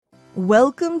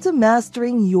Welcome to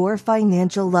Mastering Your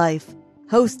Financial Life,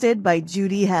 hosted by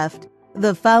Judy Heft,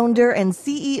 the founder and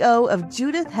CEO of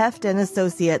Judith Heft and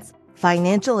Associates,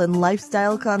 Financial and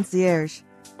Lifestyle Concierge.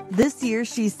 This year,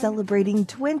 she's celebrating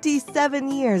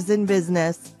 27 years in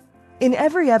business. In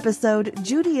every episode,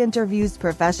 Judy interviews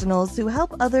professionals who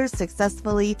help others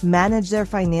successfully manage their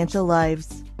financial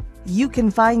lives. You can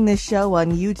find this show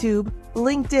on YouTube,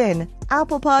 LinkedIn,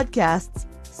 Apple Podcasts,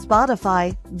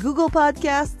 Spotify, Google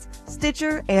Podcasts,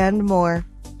 Stitcher, and more.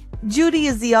 Judy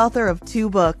is the author of 2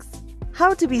 books,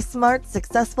 How to Be Smart,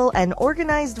 Successful, and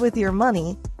Organized with Your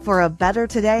Money for a Better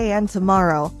Today and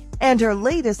Tomorrow, and her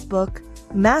latest book,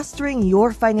 Mastering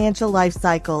Your Financial Life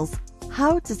Cycles,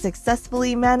 How to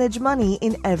Successfully Manage Money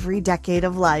in Every Decade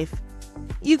of Life.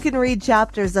 You can read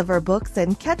chapters of her books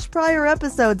and catch prior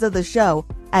episodes of the show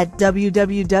at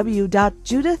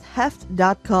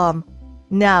www.judithheft.com.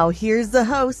 Now, here's the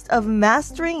host of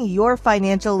Mastering Your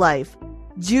Financial Life,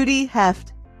 Judy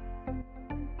Heft.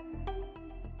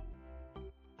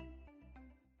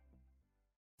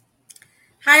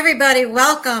 Hi, everybody.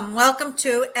 Welcome. Welcome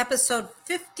to episode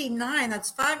 59.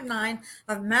 That's 59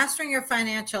 of Mastering Your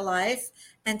Financial Life.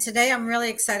 And today I'm really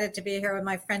excited to be here with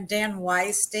my friend Dan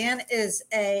Wice. Dan is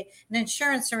an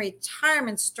insurance and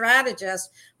retirement strategist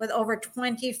with over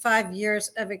 25 years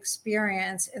of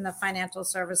experience in the financial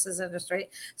services industry.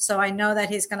 So I know that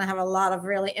he's going to have a lot of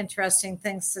really interesting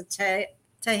things to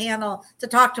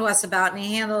talk to us about. And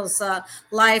he handles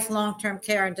life, long-term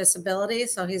care, and disability.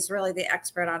 So he's really the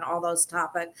expert on all those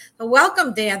topics. So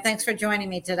welcome, Dan. Thanks for joining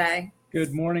me today.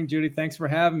 Good morning, Judy. Thanks for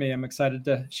having me. I'm excited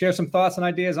to share some thoughts and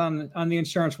ideas on the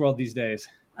insurance world these days.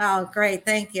 Oh, great.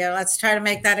 Thank you. Let's try to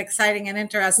make that exciting and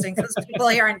interesting because people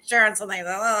hear insurance and they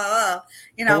go,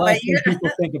 but people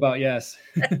think about, yes.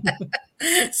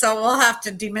 So we'll have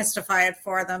to demystify it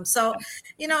for them. So,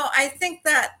 I think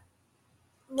that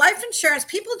life insurance,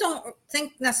 people don't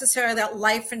think necessarily that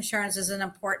life insurance is an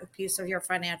important piece of your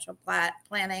financial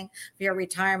planning, of your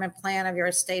retirement plan, of your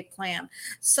estate plan.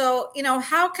 So,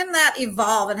 how can that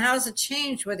evolve and how does it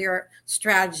change with your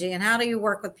strategy and how do you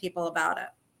work with people about it?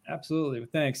 Absolutely.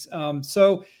 Thanks.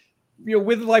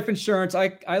 With life insurance,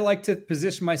 I like to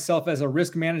position myself as a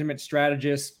risk management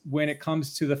strategist when it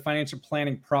comes to the financial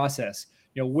planning process.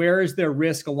 Where is there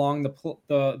risk along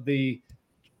the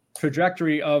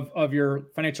trajectory of your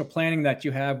financial planning that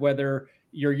you have, whether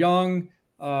you're young,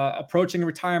 approaching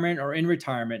retirement, or in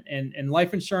retirement. And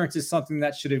life insurance is something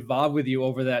that should evolve with you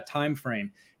over that time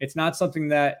frame. It's not something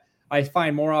that I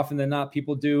find more often than not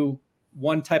people do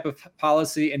one type of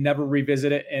policy and never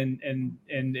revisit it, and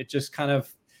it just kind of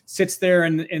sits there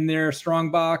in their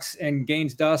strong box and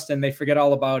gains dust, and they forget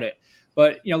all about it.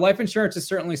 But life insurance is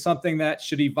certainly something that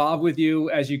should evolve with you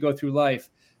as you go through life.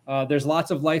 There's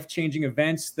lots of life-changing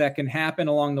events that can happen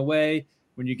along the way.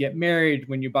 When you get married,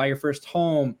 when you buy your first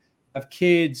home, have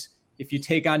kids, if you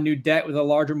take on new debt with a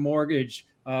larger mortgage,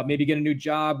 maybe get a new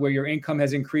job where your income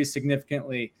has increased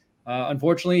significantly.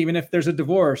 Unfortunately, even if there's a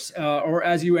divorce or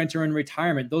as you enter in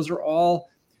retirement, those are all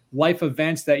life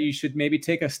events that you should maybe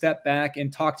take a step back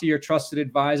and talk to your trusted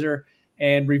advisor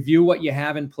and review what you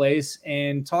have in place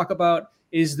and talk about,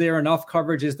 is there enough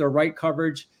coverage? Is there right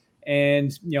coverage?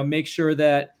 And make sure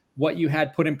that what you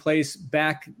had put in place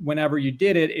back whenever you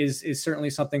did it is certainly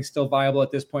something still viable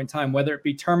at this point in time, whether it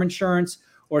be term insurance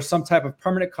or some type of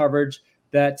permanent coverage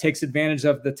that takes advantage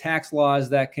of the tax laws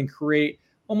that can create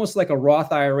almost like a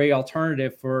Roth IRA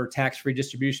alternative for tax-free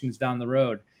distributions down the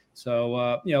road.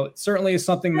 So, it certainly is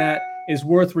something that is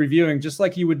worth reviewing, just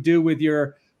like you would do with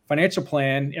your financial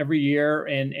plan every year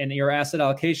and your asset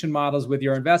allocation models with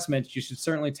your investments. You should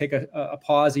certainly take a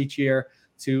pause each year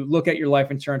to look at your life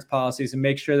insurance policies and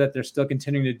make sure that they're still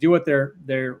continuing to do what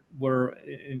they were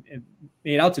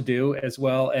made out to do, as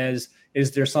well as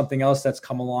is there something else that's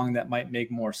come along that might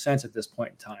make more sense at this point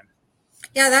in time.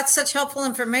 Yeah, that's such helpful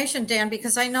information, Dan,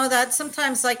 because I know that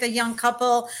sometimes like a young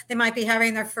couple, they might be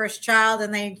having their first child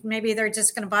and they're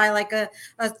just going to buy like a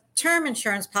term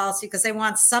insurance policy because they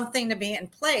want something to be in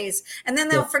place. And then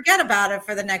they'll forget about it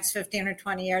for the next 15 or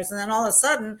 20 years. And then all of a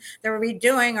sudden they're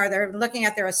redoing or they're looking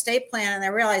at their estate plan and they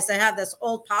realize they have this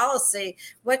old policy.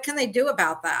 What can they do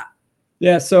about that?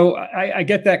 Yeah, so I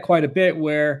get that quite a bit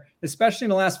where, especially in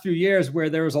the last few years, where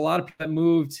there was a lot of people that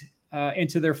moved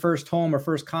into their first home or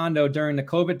first condo during the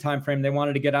COVID timeframe. They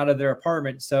wanted to get out of their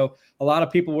apartment. So a lot of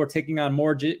people were taking on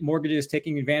mortgages,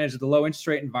 taking advantage of the low interest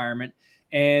rate environment.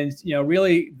 And,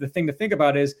 really the thing to think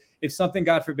about is if something,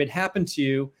 God forbid, happened to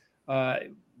you,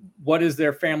 what does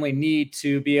their family need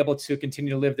to be able to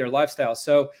continue to live their lifestyle?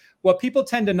 So what people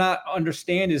tend to not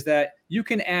understand is that you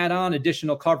can add on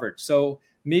additional coverage. So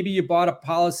maybe you bought a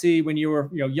policy when you were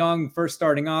young, first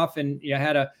starting off, and you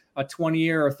had a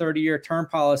 20-year or 30-year term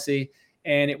policy,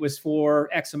 and it was for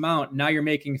X amount. Now you're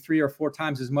making 3 or 4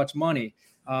 times as much money.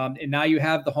 And now you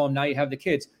have the home, now you have the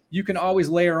kids. You can always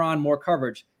layer on more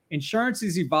coverage. Insurance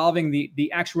is evolving.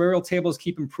 The actuarial tables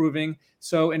keep improving.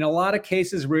 So in a lot of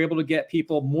cases, we're able to get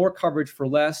people more coverage for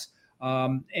less,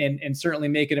 and certainly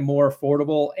make it more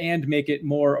affordable and make it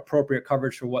more appropriate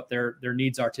coverage for what their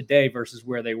needs are today versus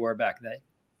where they were back then.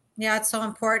 Yeah, it's so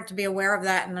important to be aware of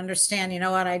that and understand,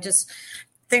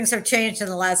 things have changed in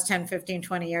the last 10, 15,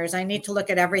 20 years. I need to look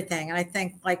at everything. And I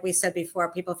think, like we said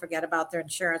before, people forget about their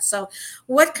insurance. So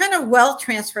what kind of wealth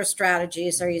transfer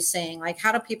strategies are you seeing? Like,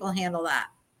 how do people handle that?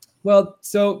 Well,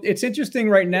 so it's interesting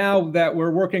right now that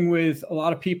we're working with a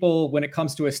lot of people when it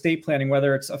comes to estate planning,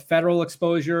 whether it's a federal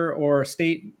exposure or a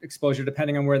state exposure,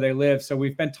 depending on where they live. So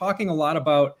we've been talking a lot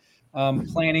about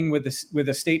planning with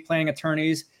estate planning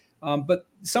attorneys. But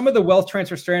some of the wealth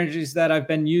transfer strategies that I've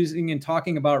been using and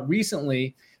talking about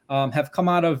recently have come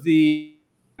out of there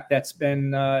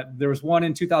was one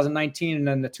in 2019, and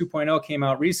then the 2.0 came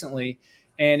out recently,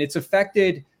 and it's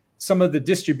affected some of the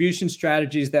distribution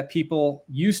strategies that people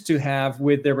used to have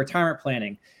with their retirement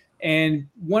planning. And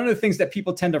one of the things that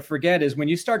people tend to forget is when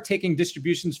you start taking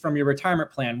distributions from your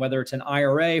retirement plan, whether it's an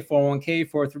IRA,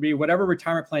 401k, 403b, whatever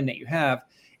retirement plan that you have,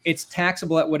 it's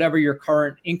taxable at whatever your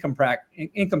current income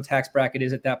tax bracket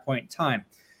is at that point in time.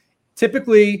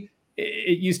 Typically,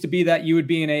 it used to be that you would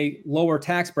be in a lower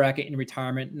tax bracket in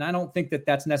retirement, and I don't think that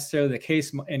that's necessarily the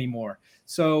case anymore.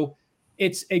 So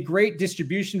it's a great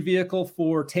distribution vehicle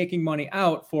for taking money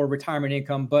out for retirement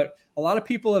income, but a lot of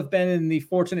people have been in the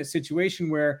fortunate situation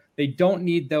where they don't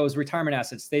need those retirement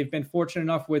assets. They've been fortunate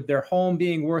enough with their home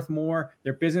being worth more,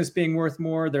 their business being worth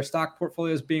more, their stock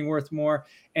portfolios being worth more.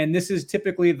 And this is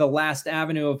typically the last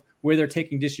avenue of where they're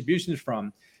taking distributions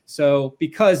from. So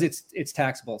because it's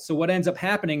taxable. So what ends up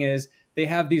happening is they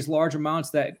have these large amounts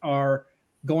that are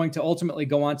going to ultimately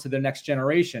go on to the next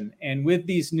generation. And with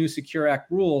these new Secure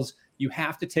Act rules, you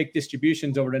have to take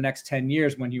distributions over the next 10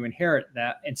 years when you inherit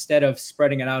that instead of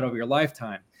spreading it out over your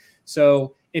lifetime.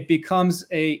 So it becomes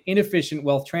an inefficient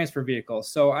wealth transfer vehicle.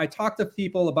 So I talk to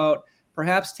people about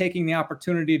perhaps taking the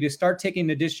opportunity to start taking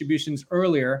the distributions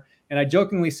earlier. And I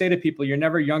jokingly say to people, you're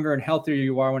never younger and healthier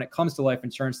you are when it comes to life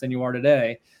insurance than you are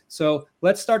today. So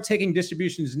let's start taking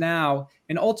distributions now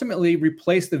and ultimately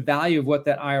replace the value of what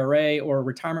that IRA or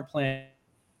retirement plan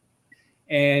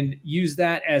and use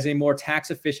that as a more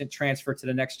tax efficient transfer to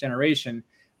the next generation.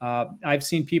 I've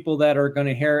seen people that are going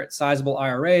to inherit sizable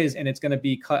IRAs and it's going to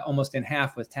be cut almost in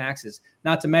half with taxes,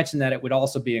 not to mention that it would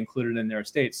also be included in their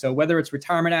estate. So whether it's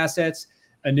retirement assets,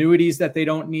 annuities that they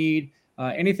don't need,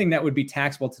 anything that would be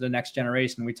taxable to the next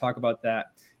generation, we talk about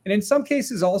that. And in some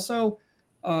cases also,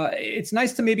 it's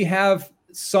nice to maybe have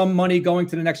some money going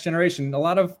to the next generation. A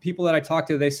lot of people that I talk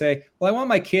to, they say, well, I want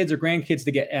my kids or grandkids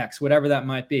to get X, whatever that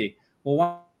might be. Well, why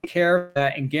don't you care for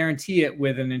that and guarantee it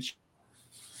with an insurance?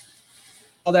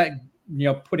 All that,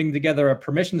 putting together a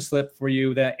permission slip for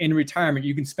you that in retirement,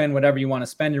 you can spend whatever you want to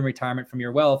spend in retirement from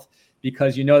your wealth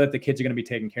because you know that the kids are going to be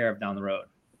taken care of down the road.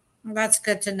 Well, that's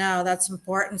good to know. That's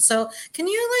important. So can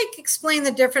you explain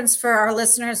the difference for our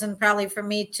listeners and probably for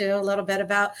me too, a little bit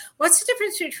about what's the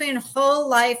difference between whole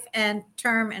life and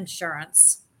term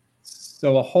insurance?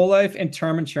 So a whole life and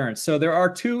term insurance. So there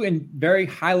are two in very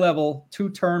high level, two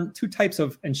types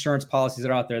of insurance policies that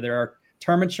are out there. There are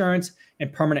term insurance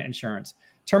and permanent insurance.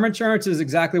 Term insurance is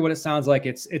exactly what it sounds like.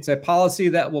 It's a policy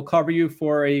that will cover you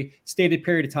for a stated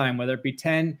period of time, whether it be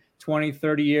 10, 20,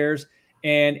 30 years.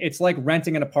 And it's like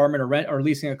renting an apartment or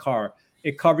leasing a car.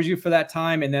 It covers you for that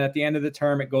time. And then at the end of the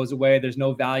term, it goes away. There's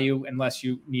no value unless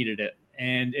you needed it.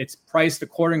 And it's priced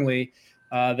accordingly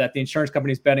that the insurance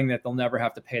company is betting that they'll never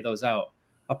have to pay those out.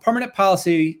 A permanent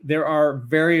policy, there are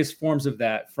various forms of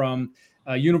that, from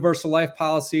a universal life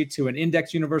policy to an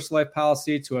index universal life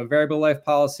policy to a variable life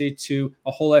policy to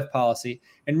a whole life policy.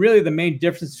 And really the main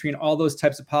difference between all those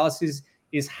types of policies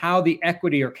is how the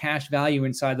equity or cash value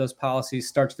inside those policies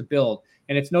starts to build.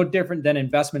 And it's no different than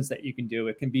investments that you can do.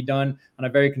 It can be done on a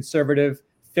very conservative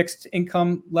fixed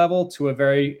income level to a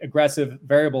very aggressive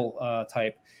variable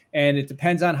type. And it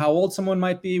depends on how old someone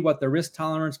might be, what their risk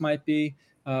tolerance might be.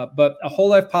 But a whole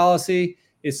life policy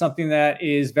is something that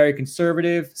is very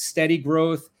conservative, steady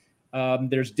growth.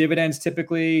 There's dividends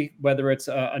typically, whether it's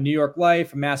a New York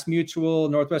Life, a Mass Mutual,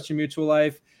 Northwestern Mutual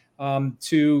Life,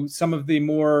 to some of the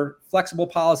more flexible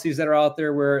policies that are out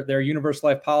there where they're universal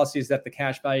life policies that the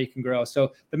cash value can grow.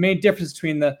 So the main difference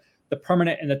between the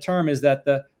permanent and the term is that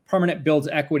the permanent builds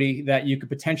equity that you could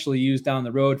potentially use down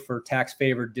the road for tax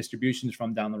favored distributions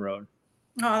from down the road.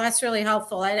 Oh, that's really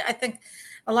helpful. I think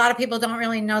a lot of people don't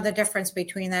really know the difference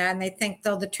between that. And they think,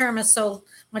 though the term is so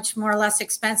much more or less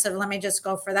expensive, let me just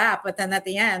go for that. But then at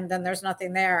the end, then there's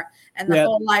nothing there. And the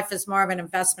whole life is more of an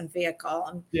investment vehicle.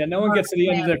 And no one gets to the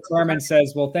end of their term and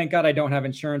says, well, thank God I don't have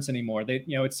insurance anymore.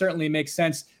 It certainly makes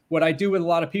sense. What I do with a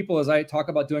lot of people is I talk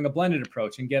about doing a blended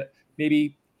approach and get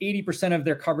maybe 80% of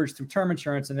their coverage through term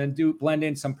insurance and then blend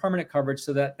in some permanent coverage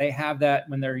so that they have that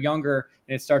when they're younger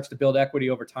and it starts to build equity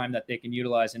over time that they can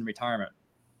utilize in retirement.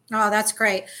 Oh, that's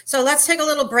great. So let's take a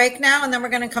little break now, and then we're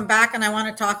going to come back, and I want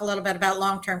to talk a little bit about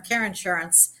long-term care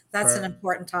insurance. That's an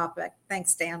important topic.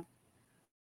 Thanks, Dan.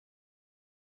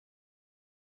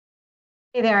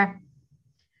 Hey there.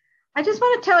 I just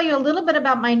want to tell you a little bit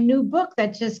about my new book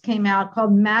that just came out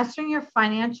called Mastering Your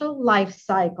Financial Life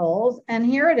Cycles. And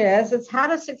here it is. It's how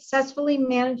to successfully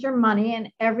manage your money in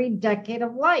every decade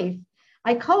of life.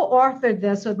 I co-authored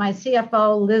this with my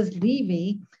CFO, Liz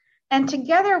Levy. And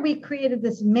together we created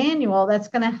this manual that's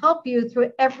going to help you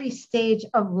through every stage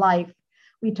of life.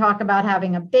 We talk about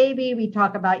having a baby. We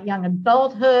talk about young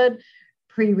adulthood,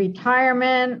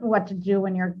 pre-retirement, what to do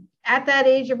when you're at that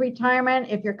age of retirement.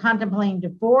 If you're contemplating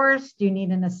divorce, do you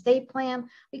need an estate plan?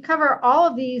 We cover all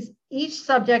of these, each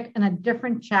subject in a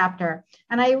different chapter.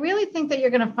 And I really think that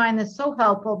you're going to find this so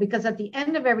helpful because at the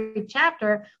end of every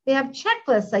chapter, we have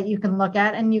checklists that you can look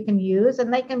at and you can use,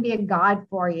 and they can be a guide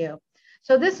for you.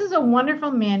 So this is a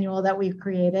wonderful manual that we've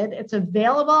created. It's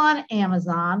available on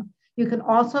Amazon. You can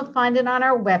also find it on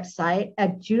our website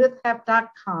at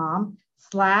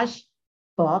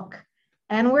judithheft.com/book.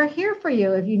 And we're here for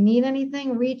you. If you need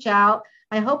anything, reach out.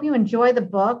 I hope you enjoy the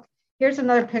book. Here's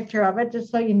another picture of it,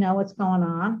 just so you know what's going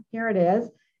on. Here it is.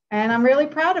 And I'm really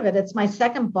proud of it. It's my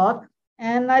second book.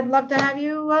 And I'd love to have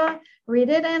you read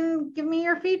it and give me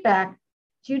your feedback.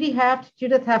 Judy Heft,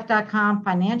 judithheft.com,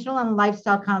 financial and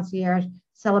lifestyle concierge,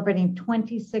 celebrating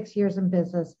 26 years in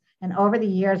business. And over the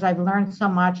years, I've learned so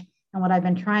much. And what I've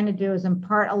been trying to do is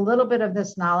impart a little bit of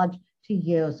this knowledge to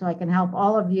you so I can help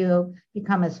all of you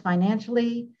become as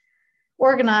financially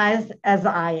organized as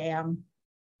I am.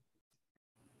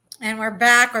 And we're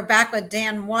back with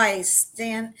Dan Wice.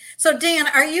 Dan,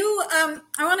 are you, I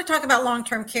want to talk about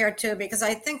long-term care too, because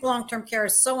I think long-term care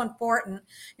is so important.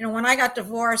 When I got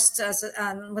divorced, was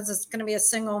going to be a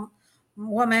single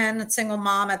woman, a single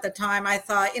mom at the time, I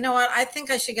thought, you know what, I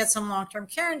think I should get some long-term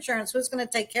care insurance. Who's going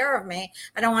to take care of me?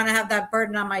 I don't want to have that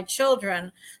burden on my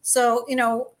children. So,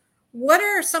 what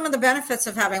are some of the benefits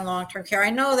of having long-term care? I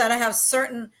know that I have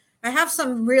some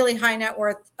really high net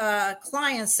worth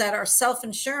clients that are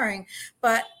self-insuring,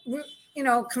 but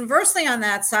conversely on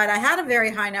that side, I had a very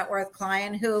high net worth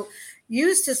client who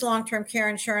used his long-term care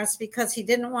insurance because he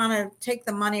didn't want to take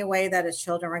the money away that his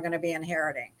children were going to be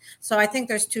inheriting. So I think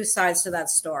there's two sides to that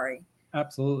story.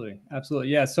 Absolutely.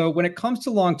 Yeah. So when it comes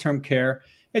to long-term care,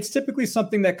 it's typically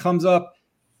something that comes up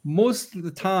most of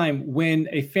the time when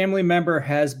a family member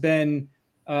has been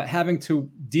having to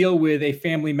deal with a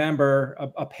family member,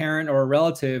 a parent or a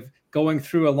relative going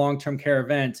through a long-term care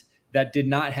event that did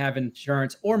not have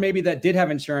insurance, or maybe that did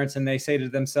have insurance and they say to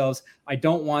themselves, I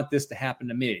don't want this to happen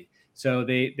to me. So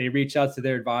they reach out to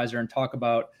their advisor and talk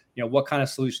about, what kind of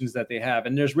solutions that they have.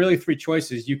 And there's really three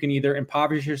choices. You can either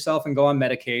impoverish yourself and go on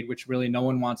Medicaid, which really no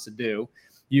one wants to do.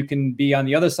 You can be on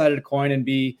the other side of the coin and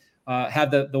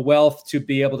have the wealth to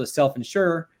be able to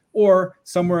self-insure, or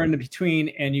somewhere in between,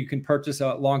 and you can purchase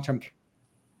a long-term care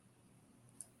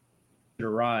to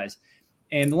rise.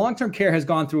 And the long-term care has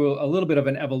gone through a little bit of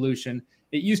an evolution.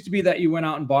 It used to be that you went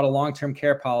out and bought a long-term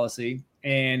care policy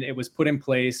and it was put in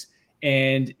place.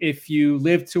 And if you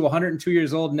lived to 102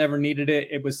 years old, never needed it,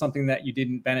 it was something that you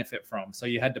didn't benefit from. So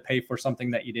you had to pay for something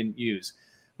that you didn't use,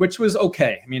 which was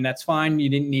okay. I mean, that's fine. You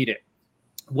didn't need it.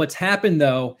 What's happened,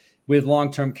 though, with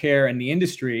long-term care and the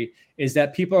industry is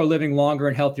that people are living longer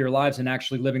and healthier lives and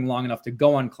actually living long enough to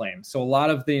go on claim. So a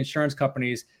lot of the insurance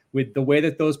companies, with the way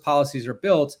that those policies are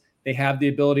built, they have the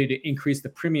ability to increase the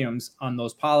premiums on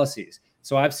those policies.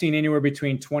 So I've seen anywhere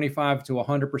between 25 to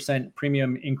 100%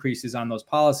 premium increases on those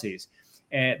policies.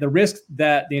 And the risk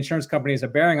that the insurance companies are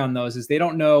bearing on those is they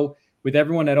don't know, with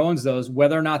everyone that owns those,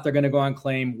 whether or not they're going to go on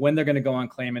claim, when they're going to go on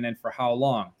claim, and then for how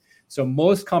long. So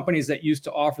most companies that used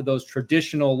to offer those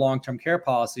traditional long-term care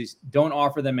policies don't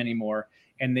offer them anymore.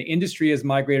 And the industry has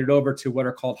migrated over to what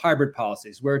are called hybrid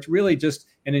policies, where it's really just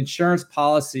an insurance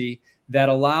policy that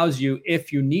allows you,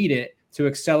 if you need it, to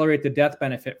accelerate the death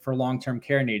benefit for long-term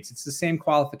care needs. It's the same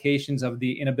qualifications of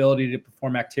the inability to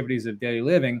perform activities of daily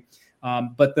living.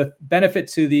 But the benefit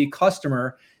to the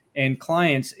customer and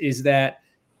clients is that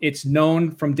it's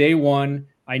known from day one,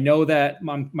 I know that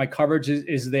my coverage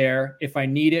is there. If I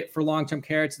need it for long-term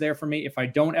care, it's there for me. If I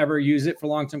don't ever use it for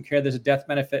long-term care, there's a death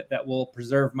benefit that will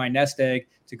preserve my nest egg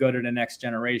to go to the next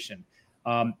generation.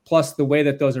 Plus, the way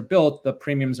that those are built, the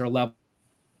premiums are level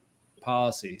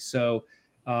policy. So,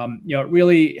 it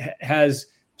really has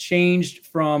changed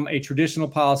from a traditional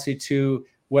policy to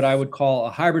what I would call a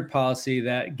hybrid policy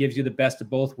that gives you the best of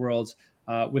both worlds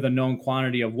with a known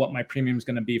quantity of what my premium is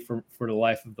going to be for the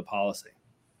life of the policy.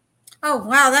 Oh,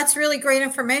 wow. That's really great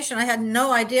information. I had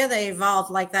no idea they evolved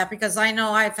like that, because I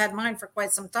know I've had mine for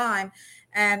quite some time.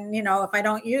 And, if I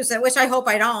don't use it, which I hope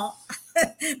I don't,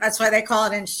 that's why they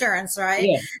call it insurance, right?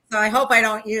 Yeah. So I hope I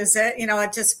don't use it.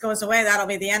 It just goes away. That'll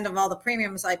be the end of all the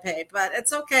premiums I paid. But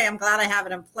it's okay. I'm glad I have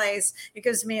it in place. It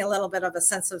gives me a little bit of a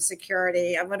sense of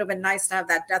security. It would have been nice to have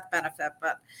that death benefit.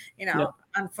 But,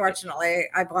 unfortunately,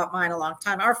 I bought mine a long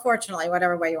time. Or fortunately,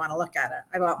 whatever way you want to look at it.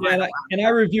 I bought mine. And I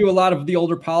review a lot of the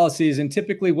older policies. And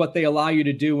typically what they allow you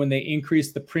to do when they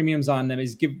increase the premiums on them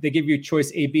is they give you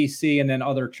choice A, B, C, and then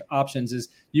other options is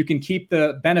you can keep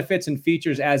the benefits and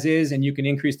features as is, and you can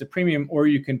increase the premium, or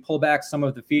you can pull back some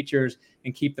of the features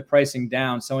and keep the pricing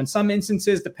down. So in some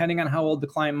instances, depending on how old the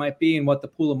client might be and what the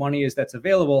pool of money is that's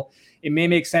available, it may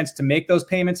make sense to make those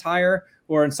payments higher,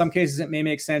 or in some cases, it may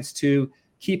make sense to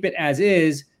keep it as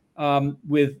is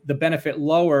with the benefit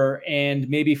lower and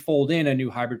maybe fold in a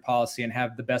new hybrid policy and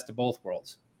have the best of both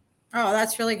worlds. Oh,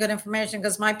 that's really good information,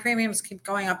 because my premiums keep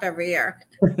going up every year.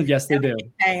 Yes, they do.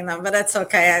 Paying them, but that's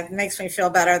okay. It makes me feel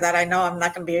better that I know I'm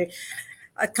not going to be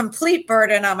a complete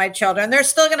burden on my children. They're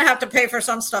still going to have to pay for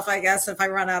some stuff, I guess, if I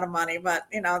run out of money, but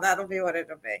that'll be what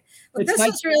it'll be. But this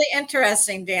is really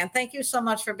interesting, Dan. Thank you so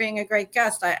much for being a great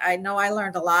guest. I know I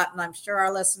learned a lot, and I'm sure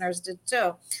our listeners did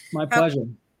too. My pleasure.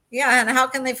 Yeah. And how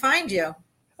can they find you?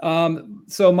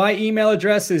 So my email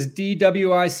address is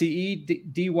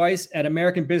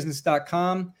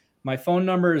dwice@americanbusiness.com. My phone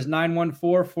number is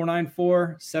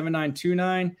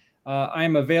 914-494-7929. I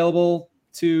am available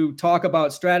to talk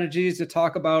about strategies, to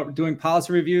talk about doing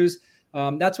policy reviews.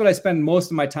 That's what I spend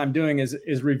most of my time doing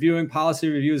is reviewing policy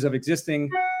reviews of existing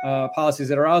policies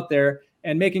that are out there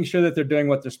and making sure that they're doing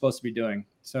what they're supposed to be doing.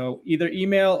 So either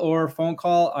email or phone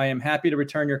call, I am happy to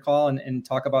return your call and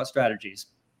talk about strategies.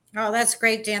 Oh, that's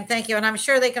great, Dan. Thank you. And I'm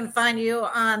sure they can find you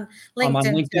on LinkedIn. I'm on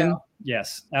LinkedIn. Too.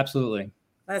 Yes, absolutely.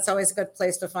 That's always a good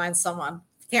place to find someone.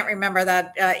 Can't remember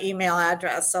that email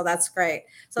address. So that's great.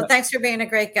 So thanks for being a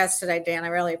great guest today, Dan. I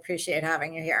really appreciate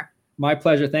having you here. My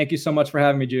pleasure. Thank you so much for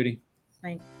having me, Judy.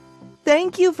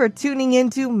 Thank you for tuning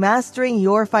into Mastering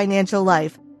Your Financial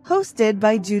Life, hosted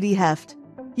by Judy Heft.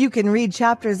 You can read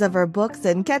chapters of her books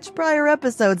and catch prior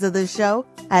episodes of the show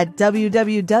at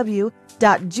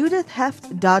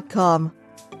www.judithheft.com.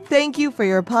 Thank you for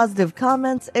your positive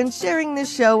comments and sharing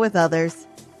this show with others.